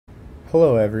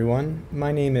Hello everyone,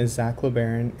 my name is Zach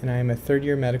LeBaron and I am a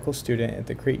third-year medical student at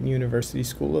the Creighton University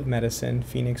School of Medicine,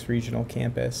 Phoenix Regional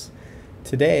Campus.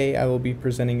 Today I will be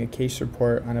presenting a case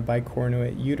report on a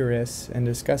bicornuate uterus and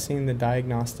discussing the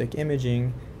diagnostic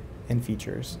imaging and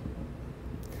features.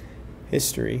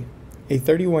 History. A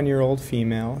 31-year-old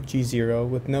female, G0,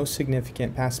 with no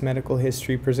significant past medical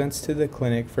history presents to the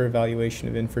clinic for evaluation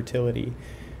of infertility.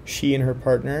 She and her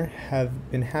partner have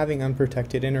been having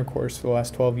unprotected intercourse for the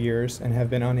last 12 years and have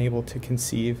been unable to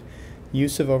conceive.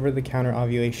 Use of over-the-counter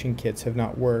ovulation kits have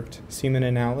not worked. Semen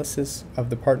analysis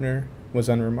of the partner was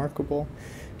unremarkable.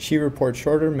 She reports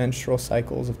shorter menstrual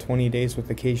cycles of 20 days with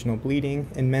occasional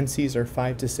bleeding, and menses are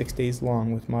 5 to 6 days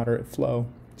long with moderate flow.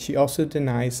 She also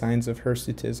denies signs of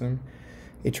hirsutism.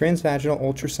 A transvaginal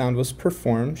ultrasound was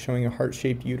performed showing a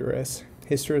heart-shaped uterus.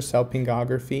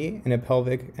 Hysterosalpingography and a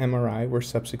pelvic MRI were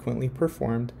subsequently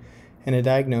performed, and a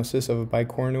diagnosis of a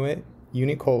bicornuate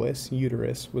unicolous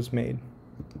uterus was made.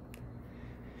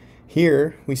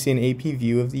 Here we see an AP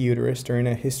view of the uterus during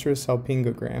a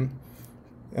hysterosalpingogram,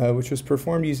 which was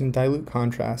performed using dilute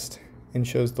contrast and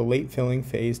shows the late filling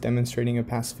phase, demonstrating a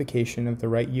pacification of the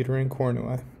right uterine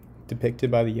cornua, depicted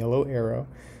by the yellow arrow,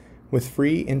 with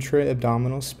free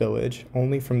intra-abdominal spillage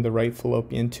only from the right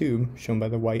fallopian tube, shown by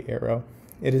the white arrow.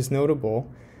 It is notable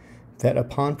that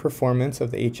upon performance of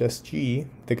the HSG,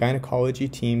 the gynecology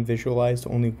team visualized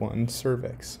only one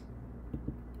cervix.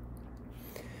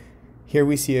 Here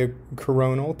we see a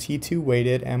coronal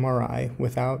T2-weighted MRI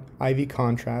without IV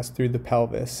contrast through the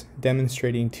pelvis,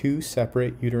 demonstrating two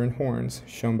separate uterine horns,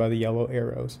 shown by the yellow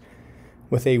arrows,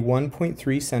 with a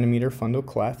 1.3 centimeter fundal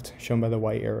cleft, shown by the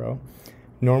white arrow,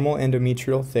 normal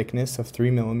endometrial thickness of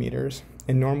 3 millimeters,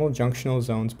 and normal junctional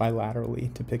zones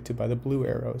bilaterally, depicted by the blue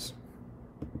arrows.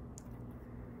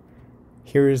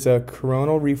 Here is a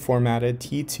coronal reformatted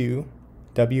T2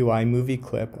 WI movie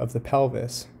clip of the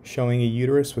pelvis, showing a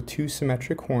uterus with two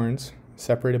symmetric horns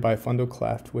separated by a fundal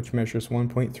cleft, which measures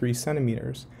 1.3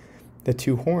 centimeters. The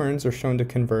two horns are shown to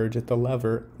converge at the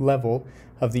level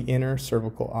of the inner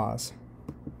cervical os.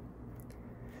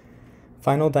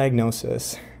 Final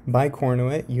diagnosis: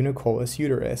 bicornuate unicolous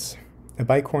uterus. A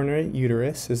bicornuate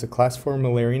uterus is a class 4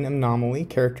 Müllerian anomaly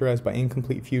characterized by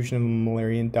incomplete fusion of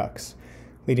Müllerian ducts,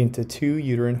 leading to two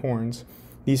uterine horns.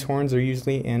 These horns are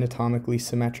usually anatomically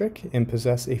symmetric and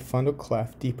possess a fundal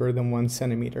cleft deeper than 1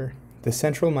 centimeter. The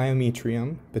central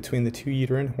myometrium between the two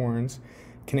uterine horns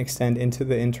can extend into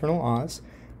the internal os,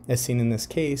 as seen in this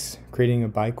case, creating a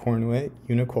bicornuate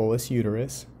unicolous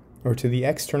uterus, or to the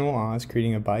external os,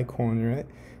 creating a bicornuate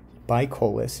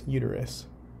bicolous uterus.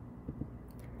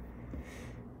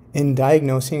 In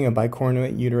diagnosing a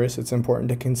bicornuate uterus, it's important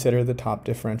to consider the top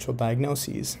differential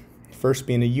diagnoses. First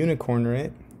being a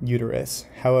unicornuate uterus,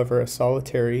 however, a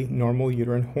solitary normal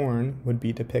uterine horn would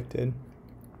be depicted.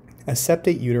 A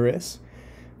septate uterus,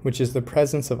 which is the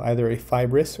presence of either a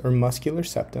fibrous or muscular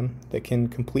septum that can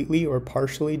completely or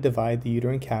partially divide the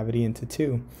uterine cavity into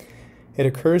two. It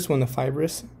occurs when the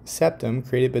fibrous septum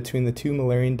created between the two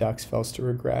Müllerian ducts fails to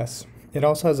regress. It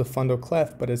also has a fundal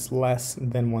cleft, but it's less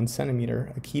than 1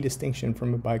 centimeter, a key distinction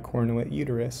from a bicornuate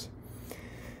uterus.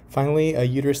 Finally, a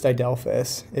uterus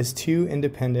didelphys is two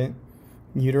independent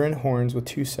uterine horns with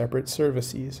two separate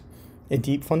cervices. A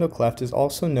deep fundal cleft is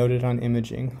also noted on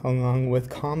imaging, along with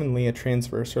commonly a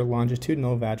transverse or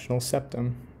longitudinal vaginal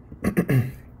septum.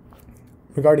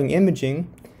 Regarding imaging,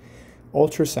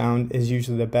 ultrasound is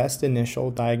usually the best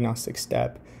initial diagnostic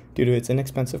step due to its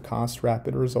inexpensive cost,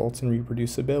 rapid results, and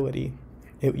reproducibility.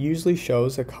 It usually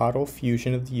shows a caudal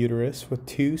fusion of the uterus with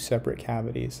two separate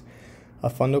cavities, a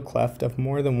fundal cleft of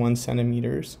more than 1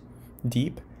 centimeter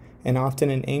deep, and often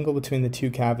an angle between the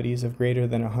two cavities of greater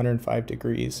than 105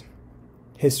 degrees.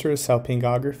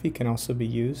 Hysterosalpingography can also be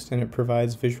used, and it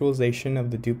provides visualization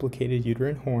of the duplicated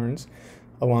uterine horns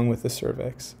along with the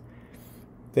cervix.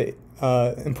 The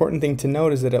important thing to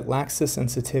note is that it lacks the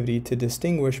sensitivity to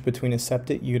distinguish between a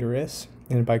septate uterus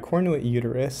and a bicornuate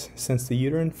uterus, since the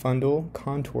uterine fundal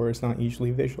contour is not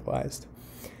usually visualized.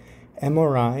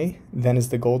 MRI then is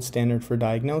the gold standard for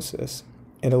diagnosis.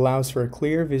 It allows for a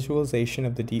clear visualization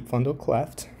of the deep fundal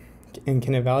cleft and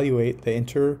can evaluate the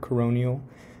intercorneal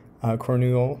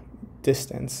corneal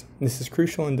distance. This is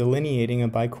crucial in delineating a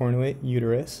bicornuate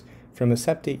uterus from a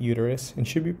septate uterus and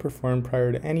should be performed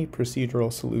prior to any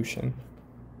procedural solution.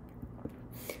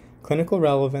 Clinical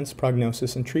relevance,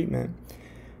 prognosis, and treatment.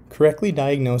 Correctly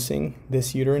diagnosing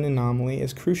this uterine anomaly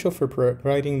is crucial for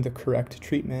providing the correct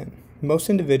treatment. Most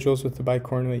individuals with the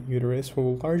bicornuate uterus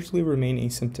will largely remain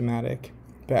asymptomatic,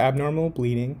 but abnormal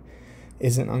bleeding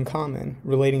isn't uncommon.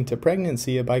 Relating to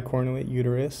pregnancy, a bicornuate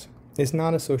uterus is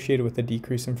not associated with a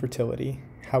decrease in fertility.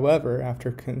 However,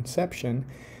 after conception,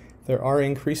 there are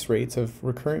increased rates of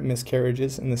recurrent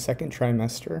miscarriages in the second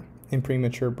trimester and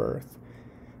premature birth.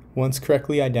 Once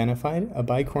correctly identified, a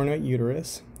bicornuate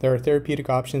uterus, there are therapeutic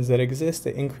options that exist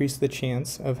that increase the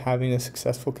chance of having a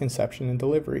successful conception and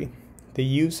delivery. The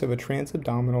use of a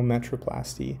transabdominal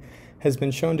metroplasty has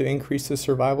been shown to increase the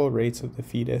survival rates of the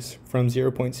fetus from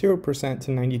 0.0%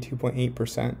 to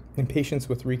 92.8% in patients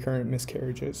with recurrent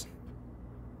miscarriages.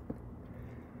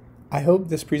 I hope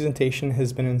this presentation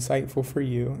has been insightful for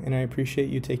you, and I appreciate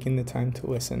you taking the time to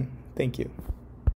listen. Thank you.